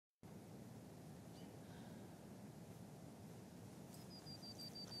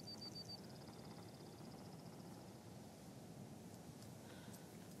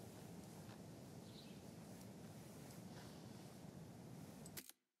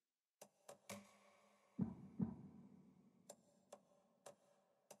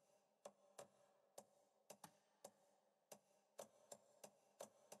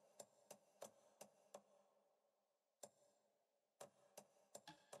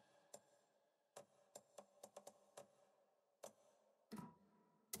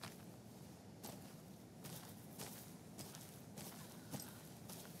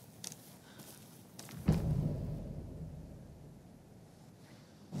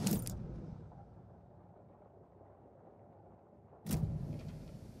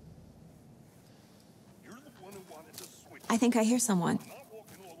I think I hear someone.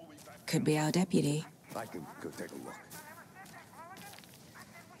 Could be our deputy. I can go take a look.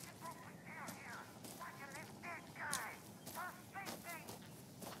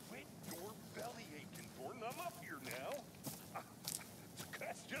 Quit your belly aching, Thornton. I'm up here now.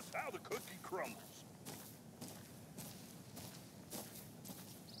 That's just how the cookie crumbles.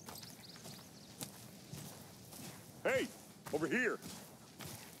 Hey, over here.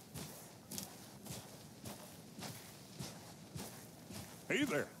 Hey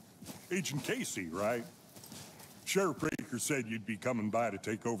there. Agent Casey, right? Sheriff Baker said you'd be coming by to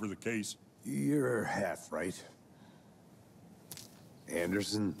take over the case. You're half right.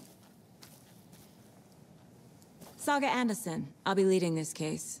 Anderson? Saga Anderson. I'll be leading this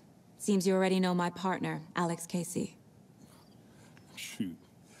case. Seems you already know my partner, Alex Casey. Shoot.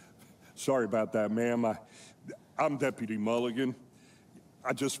 Sorry about that, ma'am. I'm Deputy Mulligan.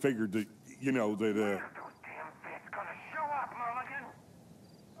 I just figured that, you know, that, Those damn fists gonna show up, Mulligan.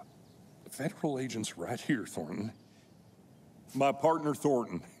 Federal agent's right here, Thornton. My partner,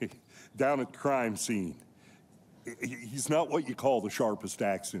 Thornton, down at the crime scene. He's not what you call the sharpest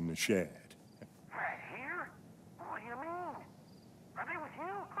axe in the shed. Right here? What do you mean? Are they with you?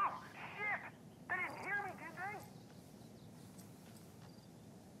 Oh, shit! They didn't hear me, did they?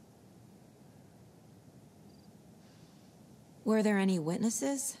 Were there any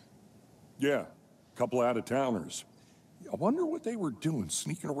witnesses? Yeah, a couple out-of-towners. I wonder what they were doing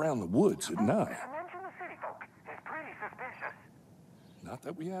sneaking around the woods at night. Mention the city folk. It's pretty suspicious. Not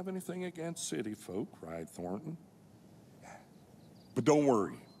that we have anything against city folk, right, Thornton? But don't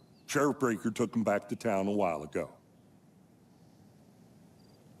worry. Sheriff Baker took them back to town a while ago.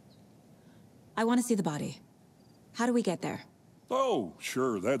 I want to see the body. How do we get there? Oh,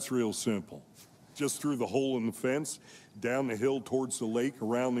 sure, that's real simple. Just through the hole in the fence, down the hill towards the lake,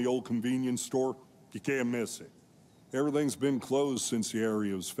 around the old convenience store. You can't miss it. Everything's been closed since the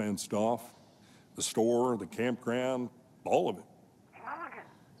area was fenced off. The store, the campground, all of it. Hey, Mulligan,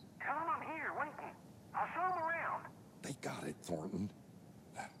 tell them I'm here, waiting. I'll show them around. They got it, Thornton.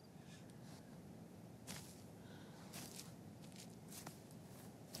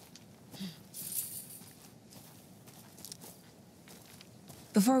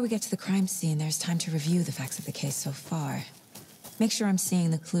 Before we get to the crime scene, there's time to review the facts of the case so far. Make sure I'm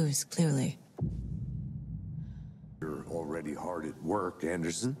seeing the clues clearly. You're already hard at work,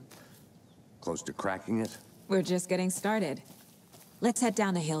 Anderson. Close to cracking it? We're just getting started. Let's head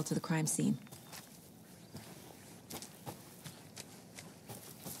down the hill to the crime scene.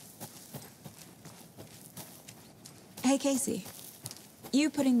 Hey, Casey. You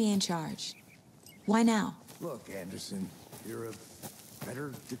putting me in charge. Why now? Look, Anderson, you're a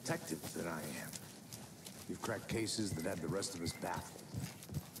better detective than I am. You've cracked cases that have the rest of us baffled.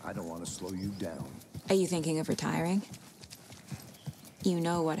 I don't want to slow you down. Are you thinking of retiring? You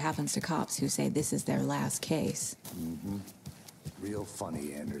know what happens to cops who say this is their last case. Mm-hmm. Real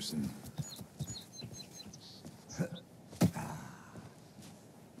funny, Anderson.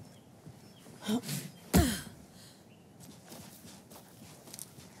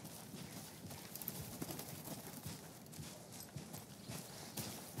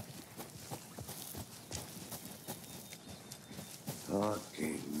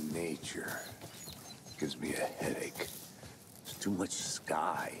 Fucking nature. Gives me a headache. It's too much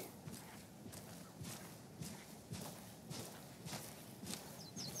sky.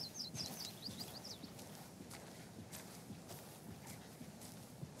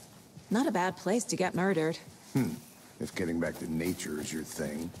 Not a bad place to get murdered. If getting back to nature is your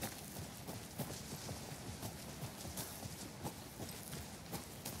thing.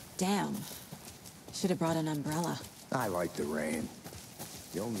 Damn. Should have brought an umbrella. I like the rain.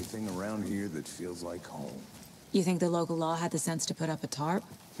 The only thing around here that feels like home. You think the local law had the sense to put up a tarp?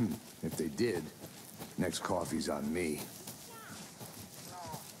 If they did, next coffee's on me.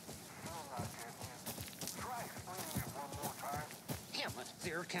 Try explaining it one more time. How much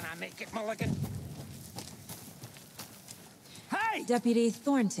clearer can I make it, Mulligan? Hey! Deputy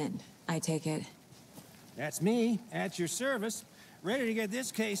Thornton, I take it. That's me, at your service, ready to get this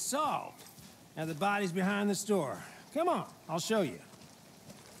case solved. Now the body's behind the store. Come on, I'll show you.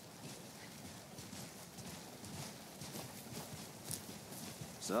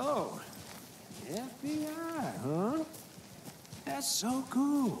 So, FBI, huh? That's so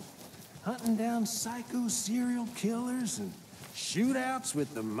cool. Hunting down psycho serial killers and shootouts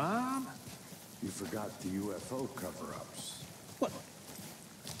with the mob. You forgot the UFO cover-ups. What?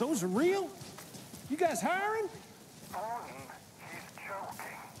 Those are real? You guys hiring? Thornton, he's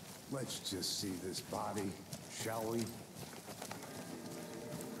joking. Let's just see this body, shall we?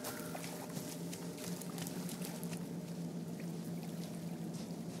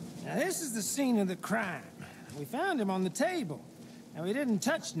 Now, this is the scene of the crime. We found him on the table. And we didn't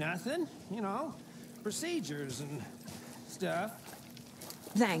touch nothing, you know, procedures and stuff.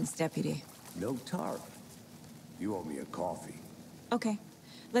 Thanks, Deputy. No tarp. You owe me a coffee. Okay,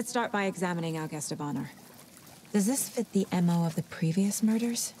 let's start by examining our guest of honor. Does this fit the MO of the previous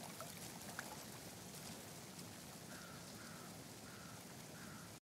murders?